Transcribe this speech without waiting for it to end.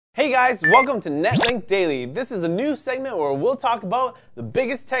Hey guys, welcome to Netlinked Daily. This is a new segment where we'll talk about the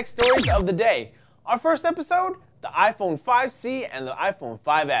biggest tech stories of the day. Our first episode, the iPhone 5C and the iPhone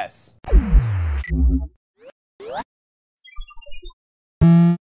 5S.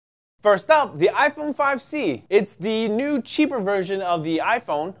 First up, the iPhone 5C. It's the new cheaper version of the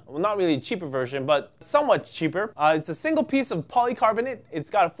iPhone. Well, not really a cheaper version, but somewhat cheaper. It's a single piece of polycarbonate. It's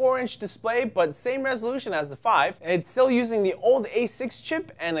got a 4-inch display, but same resolution as the 5. It's still using the old A6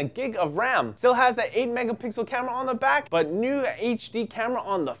 chip and a gig of RAM. Still has that 8-megapixel camera on the back, but new HD camera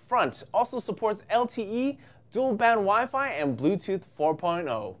on the front. Also supports LTE, dual band Wi-Fi, and Bluetooth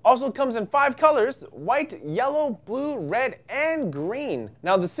 4.0. Also comes in 5 colors: white, yellow, blue, red, and green.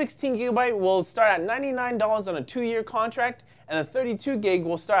 Now the 16GB will start at $99 on a 2-year contract, and the 32GB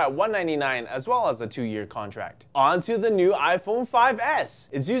will start at $199 as well as a 2-year contract. On to the new iPhone 5S.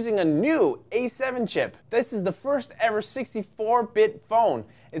 It's using a new A7 chip. This is the first ever 64-bit phone.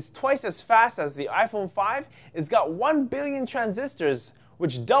 It's twice as fast as the iPhone 5. It's got 1 billion transistors,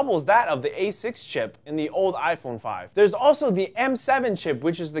 which doubles that of the A6 chip in the old iPhone 5. There's also the M7 chip,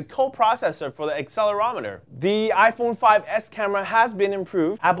 which is the co-processor for the accelerometer. The iPhone 5S camera has been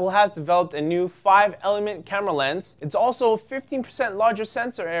improved. Apple has developed a new 5-element camera lens. It's also a 15% larger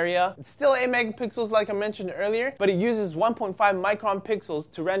sensor area. It's still 8 megapixels like I mentioned earlier, but it uses 1.5 micron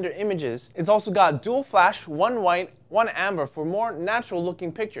pixels to render images. It's also got dual flash, 1 white, 1 amber for more natural looking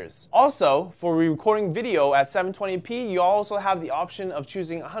pictures. Also, for recording video at 720p, you also have the option of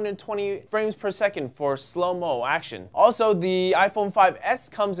choosing 120 frames per second for slow-mo action. Also, the iPhone 5S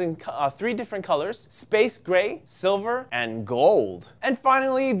comes in 3 different colors: space gray, silver, and gold. And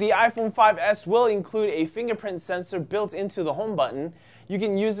finally, the iPhone 5S will include a fingerprint sensor built into the home button. You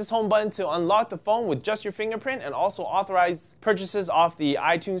can use this home button to unlock the phone with just your fingerprint and also authorize purchases off the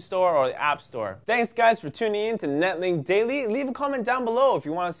iTunes Store or the App Store. Thanks guys for tuning in to Netlinked Daily. Leave a comment down below if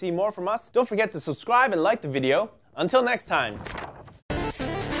you want to see more from us. Don't forget to subscribe and like the video. Until next time.